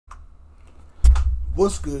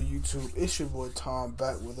What's good, YouTube? It's your boy Tom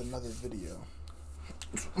back with another video.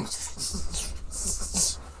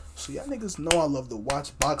 So y'all niggas know I love to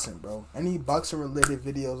watch boxing, bro. Any boxing related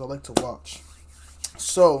videos I like to watch.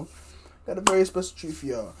 So got a very special treat for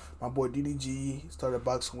y'all. My boy DDG started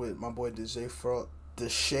boxing with my boy Deshae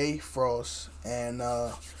Frost, and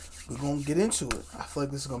we're gonna get into it. I feel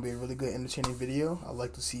like this is gonna be a really good, entertaining video. I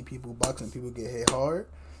like to see people boxing, people get hit hard,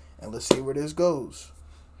 and let's see where this goes.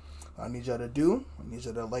 I need y'all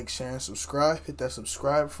to like, share, and subscribe. Hit that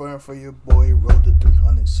subscribe button for your boy. Road to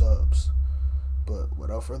 300 subs. But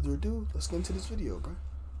without further ado, let's get into this video, bro.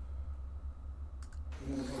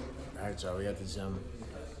 Alright, y'all, we got the gym.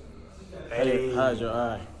 Hey, how's your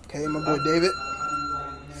eye? Okay, my boy David.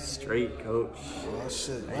 Straight, coach. Oh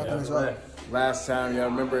shit, what Hey, happened to his eye? last time, y'all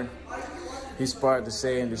remember, he sparred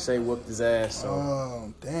Deshae and Deshae whooped his ass. So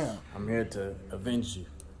Oh, damn. I'm here to avenge you.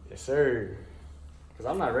 Yes, sir. Because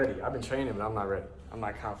I'm not ready. I've been training, but I'm not ready. I'm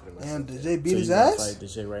not confident in myself. And did they beat So his you gonna ass? fight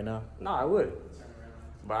Deshae right now? No, I would.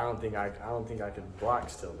 But I don't think I could block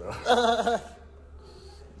still, bro.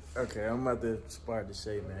 Okay, I'm about to spar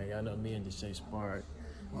Deshae, man. Y'all know me and Deshae sparred.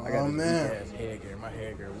 Oh, I got this man. weak ass hair gear. My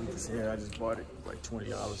hair gear weak as hell. I just bought it like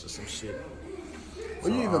 $20 or some shit.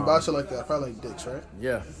 Well, you even box it like that? Probably like dicks, right?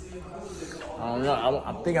 Yeah. I don't know.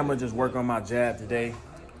 I think I'm going to just work on my jab today.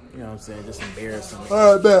 You know what I'm saying? Just embarrass him.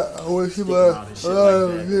 All right, bet. I want to see my.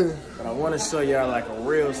 But I want to show y'all like a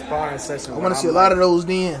real sparring session. I want to see a lot of those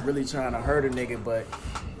then. Really trying to hurt a nigga, but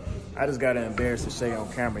I just got to embarrass Deshae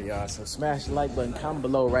on camera, y'all. So smash the like button. Comment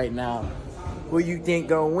below right now. Who you think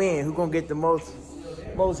going to win? Who going to get the most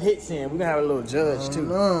hits in? We're going to have a little judge, too.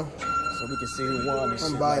 No. So we can see who won this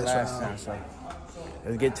shit biased like last right now. time. So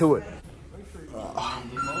let's get to it. I'm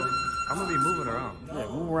going to be moving around. Yeah,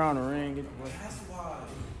 move around the ring. Get the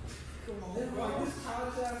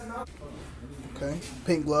Okay,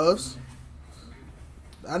 pink gloves.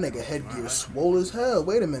 That nigga headgear swole as hell.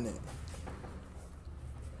 Wait a minute.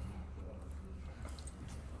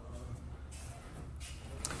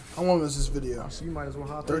 How long is this video? So you might as well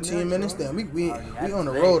hop 13 minutes? Damn, we on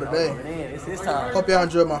the road today. It's his time. Hope y'all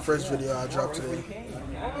enjoyed my first video I dropped today.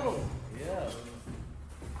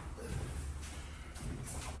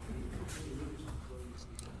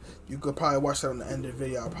 You could probably watch that on the end of the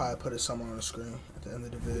video. I'll probably put it somewhere on the screen at the end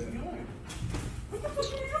of the video.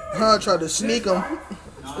 I tried to sneak him.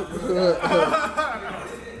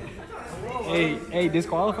 Hey,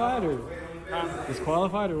 disqualified or?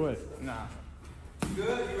 Disqualified or what? Nah. You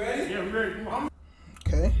good? You ready? Yeah, we ready. Come on.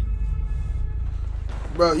 Okay.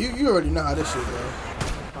 Bro, you already know how this shit go.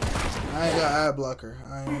 I ain't got ad blocker.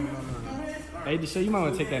 I ain't know none of that. Hey, Deshae, you might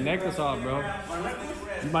want to take that necklace off, bro.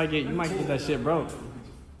 You might get that shit broke.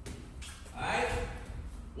 Alright?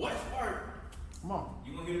 What part? Come on.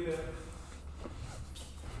 You gonna get it there?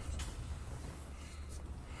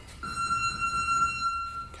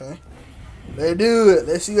 Okay. They do it.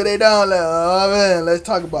 Let's see what they down there. Oh man, let's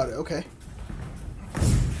talk about it. Okay.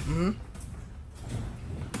 Mm-hmm.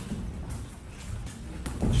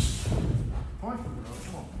 Come on,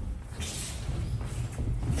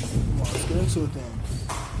 let's get into it then.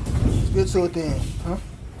 Let's get to it then. Huh?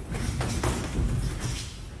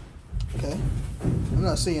 Okay. I'm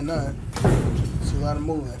not seeing none. See a lot of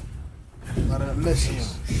moving. A lot of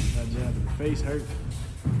misses. That jab in the face hurt.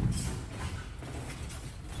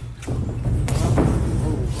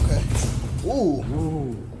 Oh, okay. Ooh.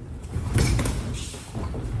 Ooh.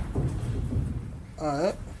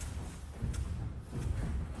 Alright.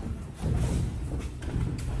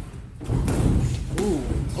 Ooh.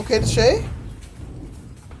 Okay, Deshae.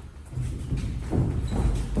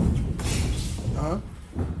 Uh-huh.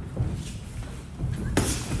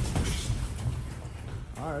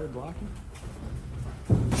 All right, blocking.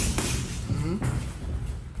 Mm-hmm.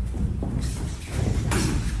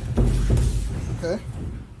 Okay.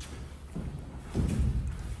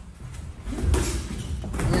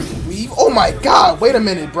 Weave. Oh my God! Wait a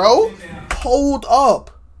minute, bro. Hold up.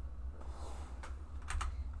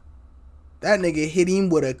 That nigga hit him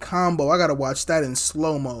with a combo. I gotta watch that in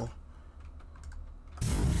slow-mo.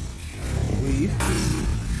 Weave.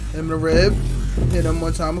 Hit him in the rib. Hit him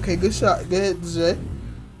one time. Okay, good shot. Good hit, Deshae.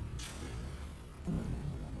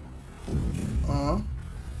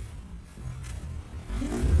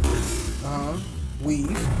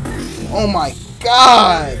 Weave. Oh my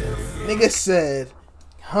God. Nigga said,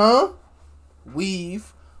 huh?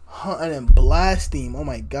 Weave. Huh? And then blast him. Oh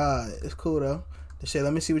my God. It's cool though. Deshae,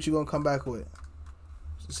 let me see what you gonna come back with.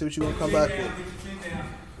 Let's see what you gonna come back with.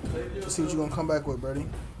 Let's see what you gonna come back with, buddy.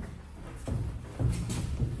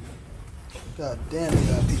 God damn, it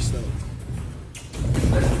got pieced up.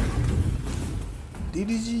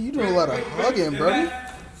 DDG, you doing a lot of hugging, brother.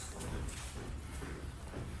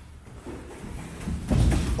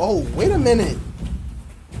 Oh, wait a minute.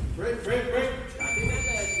 Break. I did that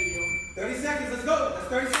last video. 30 seconds, let's go. That's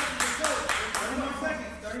 30 seconds, let's go. 30 more seconds,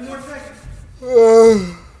 30 more seconds.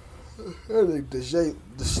 I think Deshae,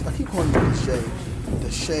 I keep calling him Deshae.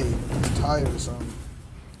 Deshae, he's tired or something.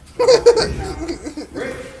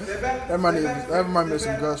 That reminds me of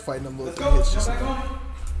some girls fighting them little kids. Just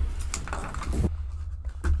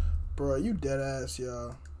bro, you dead ass,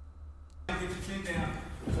 y'all. Get your chin down.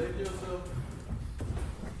 Save yourself.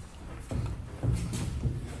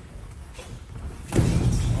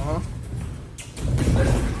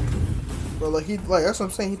 Bro, like that's what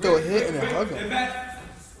I'm saying. He throw a hit and then hug him.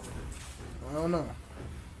 I don't know.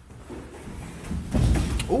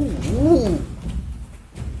 Ooh.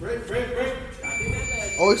 Break.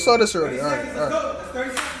 Oh, we saw this already. All right. Let's go. That's 30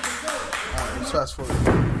 seconds, let's go. All right, let's fast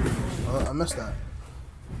forward. I missed that.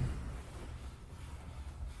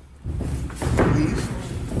 Leave.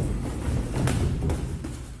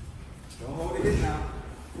 Don't hold it in now.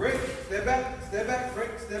 Break. Step back.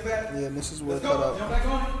 Break. Step back. Yeah, and this is where Let's it cut go. out. Jump back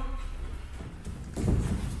on it.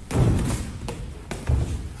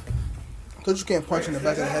 Because you can't punch in the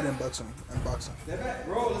back of the head in boxing. Step back.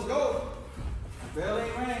 Roll. Let's go. Bell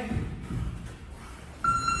ain't rang.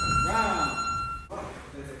 Round.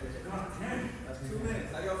 That's 2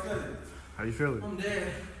 minutes. How y'all feeling? How you feeling? I'm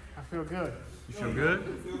dead. I feel good. You feel good?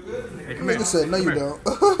 Feel good? Hey, come here. Nigga said, no, you don't.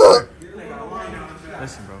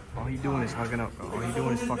 Listen, bro. All he doing is hugging up, bro. All he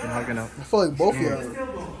doing is fucking hugging up. I feel like both of y'all.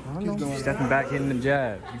 I don't know. Stepping back, hitting the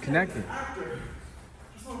jab. You connected.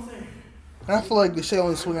 And I feel like Deshae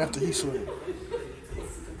only swing after he swing.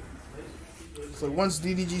 So once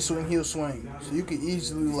DDG swing, he'll swing. So you can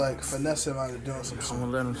easily like finesse him out of doing some I'm shit.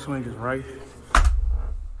 gonna let him swing his right.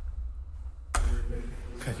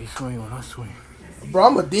 Cause he swing when I swing. Bro,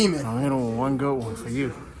 I'm a demon. I'm hit on one good one for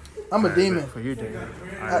you. I'm a demon. For you, David.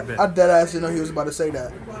 I dead ass didn't know he was about to say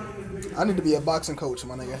that. I need to be a boxing coach,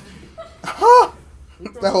 my nigga.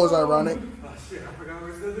 That was ironic.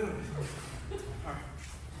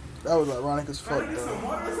 That was ironic as fuck,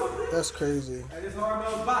 bro. That's crazy. It's hard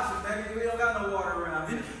nosed boxing, baby. We don't got no water around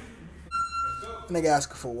here. Nigga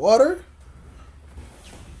asking for water.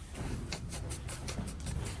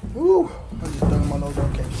 Woo. I just dug my nose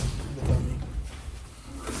on camera.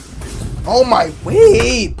 Oh my,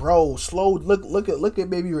 wait, bro. Slow. Look at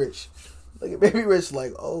Baby Rich. Look at Baby Rich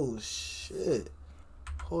like, oh shit.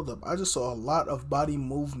 Hold up. I just saw a lot of body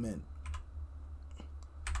movement.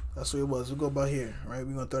 That's what it was. We'll go about here, right?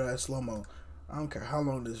 We're gonna throw that slow-mo. I don't care how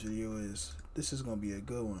long this video is. This is gonna be a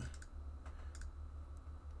good one.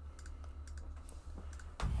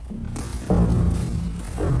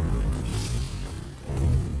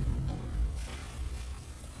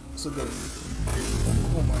 It's a good one.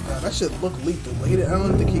 Oh my god, that shit look lethal. But I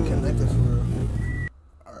don't think he connected for real.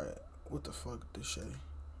 Alright, what the fuck, Deshae?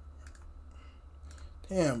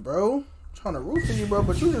 Damn, bro. I'm trying to root for you, bro,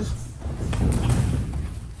 but you just...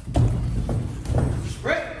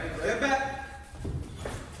 Break. Step back.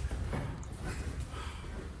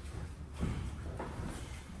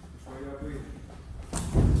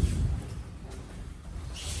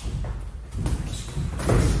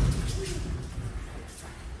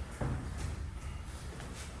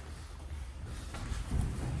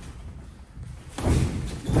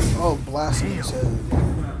 Oh, blasting his head.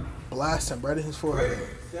 Blast him right in his forehead.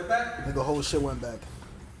 Step back. Nigga, whole shit went back.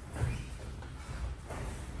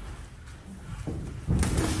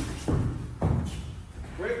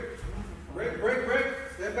 Break.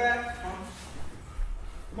 Step back.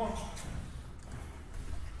 Come on.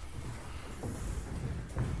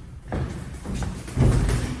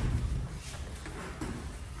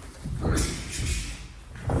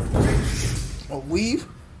 Oh, weave?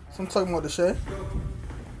 So I'm talking about Deshae.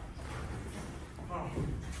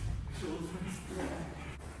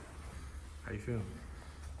 How you feel?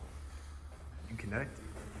 You connect?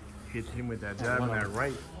 Hit him with that jab and that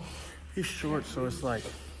right. He's short, so it's like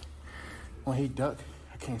when he duck,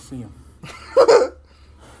 I can't see him.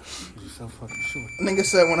 He's so fucking short. Nigga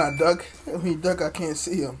said when he duck, I can't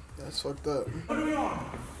see him. That's fucked up. What are we on?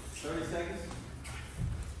 30 seconds.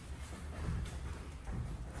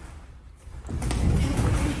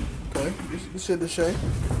 Okay, this shit Deshae.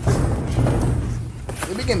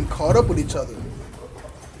 They be getting caught up with each other.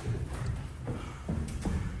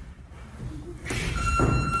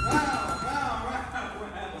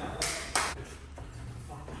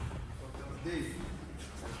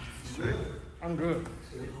 I'm good.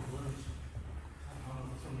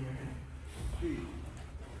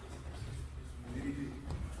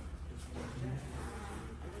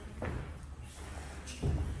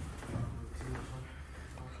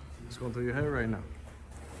 going through your head right now?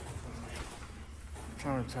 I'm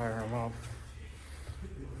trying to tire him out.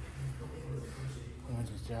 I'm gonna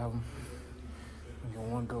just jab him. I got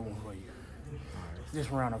one good one for you. Right. This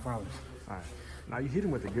round, I promise. All right. Now you hit him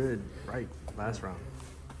with a good right last round.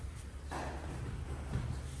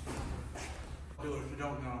 Do it if you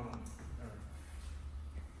don't know.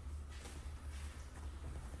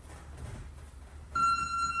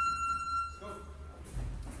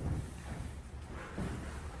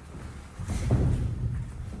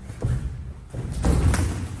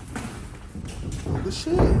 Good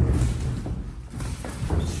shit.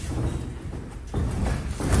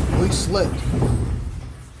 Oh, he slipped.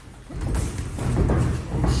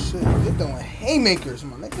 Oh shit, they're throwing haymakers,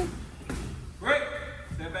 my nigga. Break.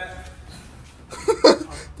 Step back.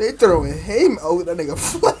 They throwing Oh, that nigga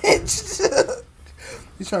flinched.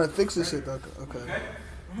 He's trying to fix this shit though. Okay. Okay.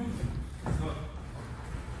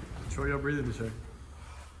 Show your breathing, Deshae.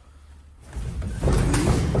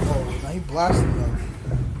 Oh, now he blasted him though.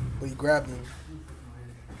 But he grabbed him.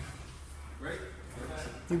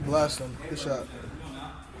 He blasted him. Good shot.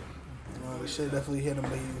 The shit definitely hit him,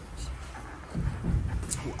 but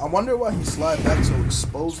I wonder why he slid back so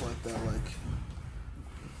exposed like that, like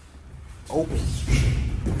open.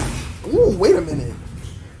 Ooh, wait a minute.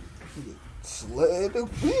 Slid.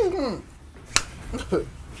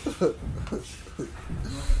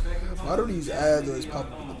 Why do these ads always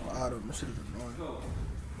pop up at the bottom? This shit is annoying.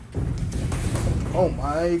 Oh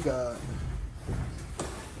my god.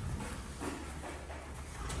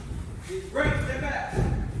 Break. Step back.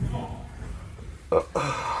 Come on.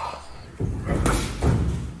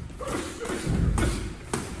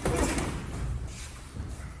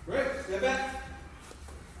 Break. Step back.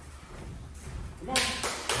 Come on.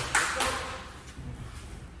 Let's go.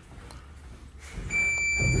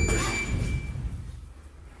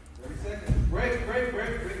 Break.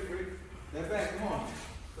 Step back. Come on.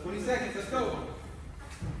 20 seconds. Let's go.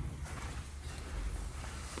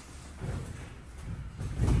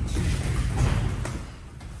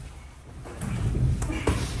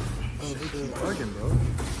 Keep working, bro.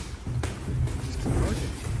 Just keep working.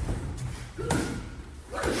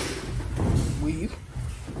 Weave.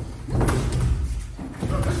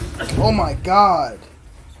 Oh my god.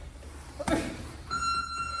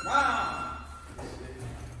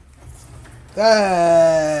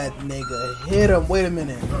 That nigga hit him. Wait a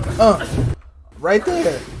minute. Right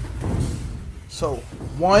there. So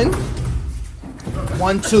 1,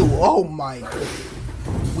 1, 2. Oh my god.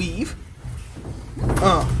 Weave.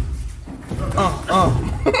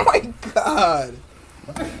 Oh my god.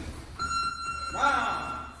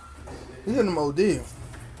 He hit him OD. He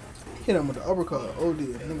hit him with the uppercut. OD.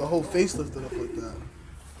 Nigga whole face lifted up like that.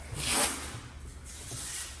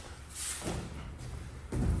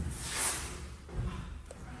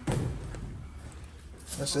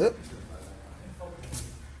 That's it?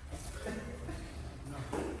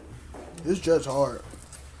 This judge hard.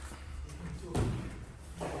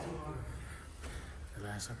 The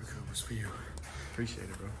last uppercut was for you. Appreciate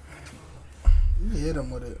it, bro. You hit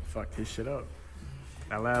him with it. Fucked his shit up.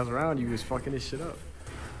 That last round, you was fucking his shit up.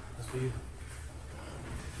 That's for you.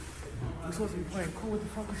 We're supposed to be playing cool. What the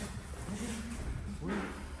fuck is that?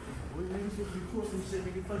 We're supposed to be cool some shit,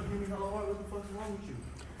 nigga. Fuck you, give me hella hard. What the fuck's wrong with you?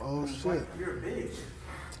 Oh shit. You're a bitch.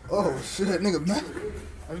 Oh shit, nigga, man.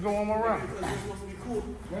 Let's go one more round. Because we're supposed to be cool.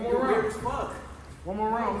 One more round. Weird as fuck. One more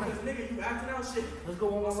round. Because nigga, you acting out shit. Let's go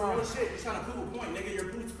one more round. Real shit. You're trying to prove a point, nigga. Your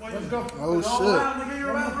boots pointing. Let's go. Oh shit. Nigga, you're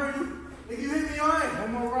a rapper. Nigga, you hit me alright.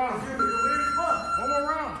 One more round. You're weird as fuck. One more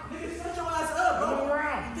round. Nigga, shut your ass up, bro. One more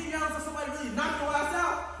round. You think y'all until somebody really knock your ass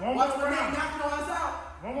out? One Watch more the round. nigga knock your ass out.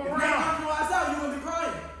 One more If round. they knock your ass out, you gonna be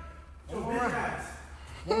crying. One more Bitch round. ass.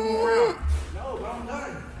 One more round. No, bro, I'm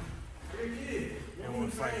done. You're a kid. You're one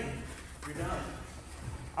fight. You're done.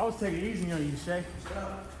 I was taking it easy on you, Shay. Shut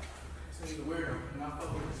up. This nigga's a weirdo. I'm not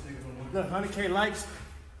fucking with this nigga no more. Look, 100K likes.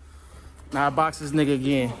 Now I box this nigga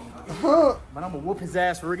again. Huh? But I'm gonna whoop his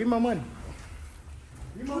ass for real. Give me my money.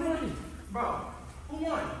 Give me my money. Bro, who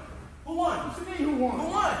won? Who won? What you mean, who won? Who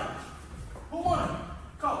won? Who won?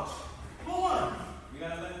 Coach. Who won? You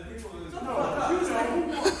gotta let the people Shut the fuck up. You say who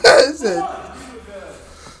won? He said,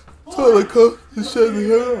 toilet cook, he shut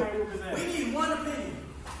me up. We need one opinion.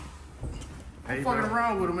 I'm fucking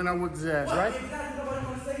around with him and I whooped his ass, What? right? Exactly. Nobody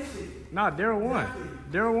want to say shit. Nah, Daryl won.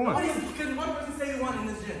 Daryl What won. is, can one person say he won in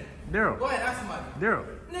this gym? Go Daryl. ahead, ask somebody. Daryl.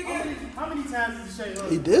 Nigga. How many times did Shay hug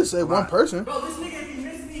He you? did say one person. Bro, this nigga, if he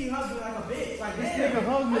missed me, he hugged me like a bitch. Like, This damn. nigga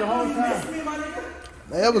hugged me the whole You time. missed me, my nigga?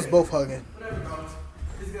 They was both hugging. Whatever, bro.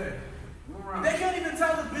 It's good. If they can't even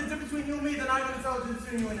tell the difference between you and me, then I'm gonna tell the difference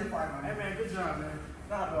between you and your partner. Hey man, good job, man.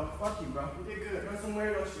 Nah, bro. Fuck you, bro. You did good. Run some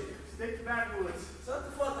weirdo shit. Stick backwoods. Shut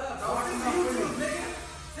the fuck up, dog. Stick to YouTube, nigga.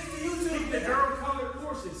 Stick to YouTube, The nigga. girl-colored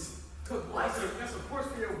Porsches. What? That's a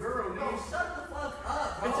Porsche for your girl, Bro, nigga. shut the fuck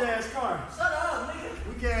up, bro. Bitch ass car. Shut up,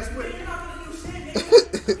 nigga. Weak ass Nigga, whip. you're not gonna do shit,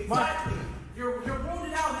 nigga. Exactly. You're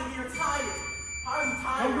wounded out, nigga. You're tired. How are you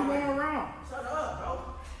tired? Don't be already? going around. Shut up,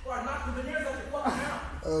 bro. Or I knock the veneers out your fucking mouth.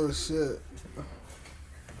 Oh shit.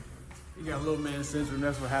 You got little man syndrome.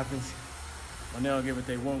 That's what happens when they don't get what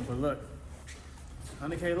they want. But look,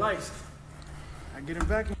 100K likes. I get him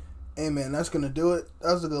back. Hey man, that's gonna do it.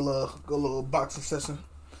 That was a good little boxing session.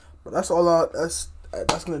 But that's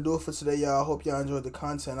gonna do it for today, y'all. I hope y'all enjoyed the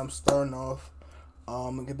content. I'm starting off.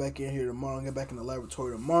 I'm gonna get back in here tomorrow. Get back in the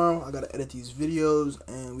laboratory tomorrow. I gotta edit these videos,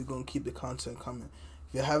 and we're gonna keep the content coming.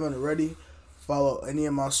 If you haven't already, follow any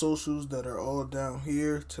of my socials that are all down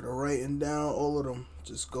here to the right and down. All of them.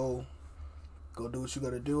 Just go do what you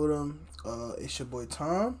gotta do with them. It's your boy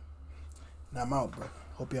Tom, and I'm out, bro.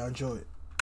 Hope y'all enjoy it.